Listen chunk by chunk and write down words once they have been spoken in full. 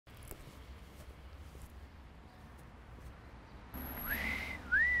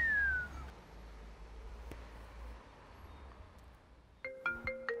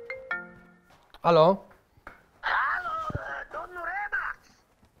Alo? Alo, domnul Remax!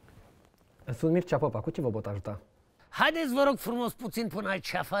 Sunt Mircea Popa, cu ce vă pot ajuta? Haideți, vă rog frumos, puțin până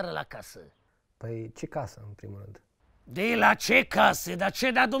aici, afară la casă. Păi, ce casă, în primul rând? De la ce casă? Dar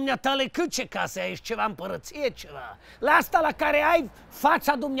ce da dumneatale cât ce casă? Ești ceva împărăție, ceva? La asta la care ai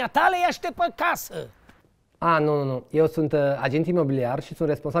fața dumneatale, ești pe casă. A, nu. Eu sunt agent imobiliar și sunt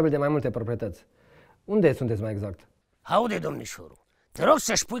responsabil de mai multe proprietăți. Unde sunteți mai exact? Aude, domnișorul, te rog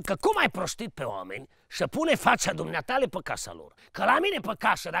să-și spui că cum ai prostit pe oameni și pune fața dumneatale pe casa lor. Că la mine pe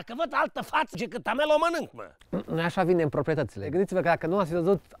casă, dacă văd altă față decât a mea, o mănânc, mă. Noi așa vindem proprietățile. Gândiți-vă că dacă nu ați fi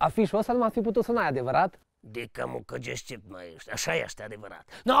văzut afișul ăsta, nu m-ați fi putut suna, adevărat? De că mucăgești mai ești, așa este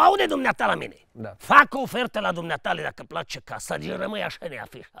adevărat. Nu, aude dumneata la mine. Da. Fac o ofertă la dumneatale dacă place casa, și rămâi așa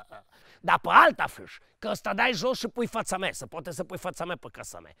neafiș. Dar pe alt afiș, că ăsta dai jos și pui fața mea, să poate să pui fața mea pe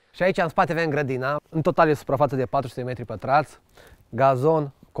casa mea. Și aici în spate avem grădina, în total e suprafață de 400 metri pătrați,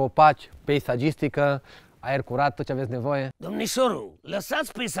 gazon, copaci, peisagistică, aer curat, tot ce aveți nevoie. Domnișorul,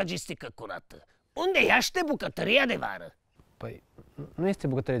 lăsați peisagistică curată. Unde eaște bucătăria de vară? Păi, nu este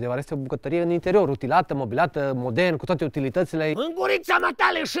bucătărie de vară, este o bucătărie în interior, utilată, mobilată, modern, cu toate utilitățile. În gurița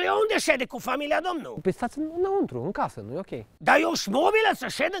matale și eu unde șede cu familia, domnul? Păi stați înăuntru, în casă, nu e ok. Dar eu și mobilă să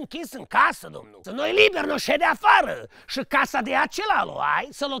șed închis în casă, domnul. Să noi liber, nu șede afară. Și casa de acela o ai,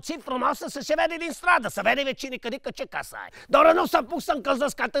 să-l o ții frumoasă să se vede din stradă, să vede vecinii că dică ce casă ai. Doar nu s-a pus să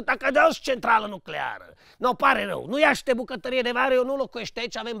încălzesc atâta că de-o centrală nucleară. Nu pare rău, nu iaște bucătărie de vară, eu nu locuiește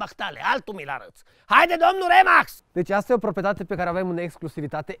aici, avem bahtale, altul mi-l arăți. Haide, domnul Remax! Deci asta e o proprietate pe care avem în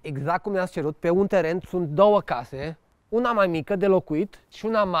exclusivitate, exact cum ne-ați cerut. Pe un teren sunt două case, una mai mică de locuit și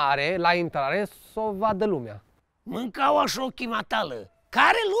una mare la intrare, să o vadă lumea. Mâncau așa ochii matală.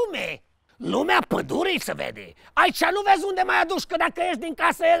 Care lume? Lumea pădurii se vede. Aici nu vezi unde mai aduci, că dacă ieși din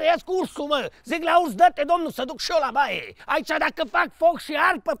casă, ies cu ursul, mă. Zic la urs, dă-te, domnul, să duc și eu la baie. Aici dacă fac foc și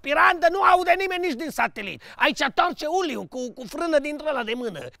arp pe pirandă, nu aude nimeni nici din satelit. Aici torce uliu cu frână dintre ăla de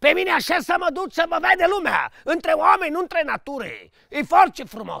mână. Pe mine așa să mă duc să mă vede lumea. Între oameni, nu între nature. E foarte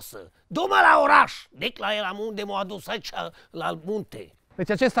frumosă. Du-mă la oraș. Dic la el unde m-a adus aici, la munte. Deci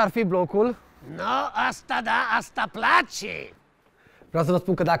acesta ar fi blocul. No, asta da, asta place. Vreau să vă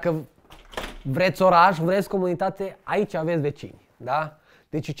spun că dacă vreți oraș, vreți comunitate, aici aveți vecini, da?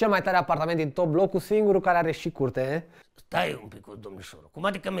 Deci e cel mai tare apartament din tot blocul, singurul care are și curte. Stai un pic, domnișorul. Cum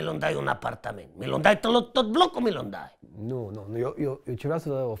adică mi-l dai un apartament? Mi-l dai tot blocul, mi-l dai? Nu. Eu ce vreau să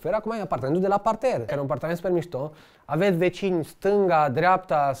vă ofer acum e apartamentul de la parter, care e un apartament super mișto. Aveți vecini stânga,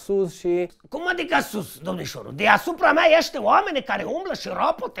 dreapta, sus și... Cum adică sus, domnișorul? Deasupra mea ești oameni care umblă și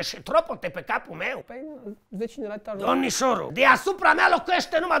ropote și tropote pe capul meu? Păi, vecinii la etajul. Domnișorul, deasupra mea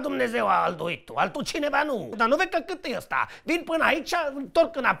locuiește numai Dumnezeu altuitul, altul cineva nu. Dar nu vezi că cât e ăsta? Vin până aici,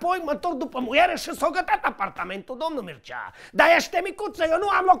 întorc înapoi, mă întorc după muiere și s-o gătat apartamentul, domnul Mircea. Dar ești micuță, eu nu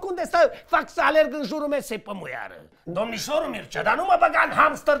am loc unde să fac să alerg în jurul mesei pe muiară. Domnișorul Mircea, dar nu mă băga în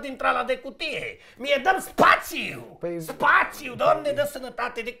hamster dintre-ala de cutie. Mie dăm spațiu. Păi... Spațiu, Doamne, dă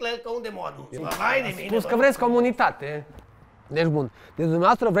sănătate, dic la el că unde m-a adus. Vai de mine, spus că vreți comunitate. Deci bun, deci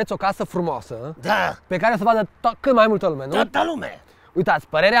dumneavoastră vreți o casă frumoasă, da, pe care să vadă cât mai multă lume, nu? toată lumea. Uitați,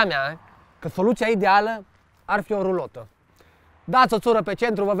 părerea mea că soluția ideală ar fi o rulotă. Dați o țură pe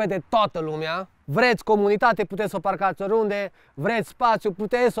centru, vă vede toată lumea. Vreți comunitate, puteți să o parcați oriunde. Vreți spațiu,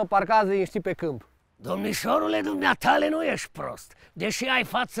 puteți să o parcați liniștit pe câmp. Domnișorule, dumneatale nu ești prost, deși ai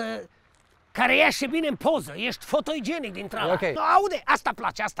față care ieși bine în poză, ești fotoigenic dintre-ala. Okay. No, aude, asta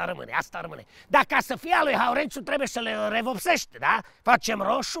place, asta rămâne, asta rămâne. Dar ca să fie a lui Haurențiu trebuie să le revopsește, da? Facem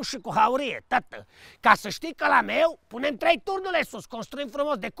roșu și cu haurie, tată. Ca să știi că la meu punem 3 turnule sus, construim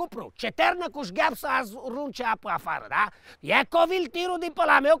frumos de cupru, ceternă cu șgheap să arunce apă afară, da? E coviltirul din pe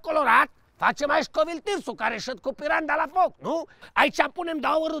la meu colorat. Facem aici coviltirsul care șăt cu piranda la foc, nu? Aici punem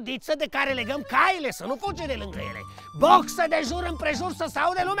 2 rudițe de care legăm caile să nu fuge de lângă ele. Boxă de jur împrejur să se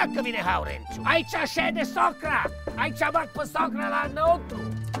aude lumea că vine Haurențiu. Aici șede socra, aici bag pe socra la înăuntru.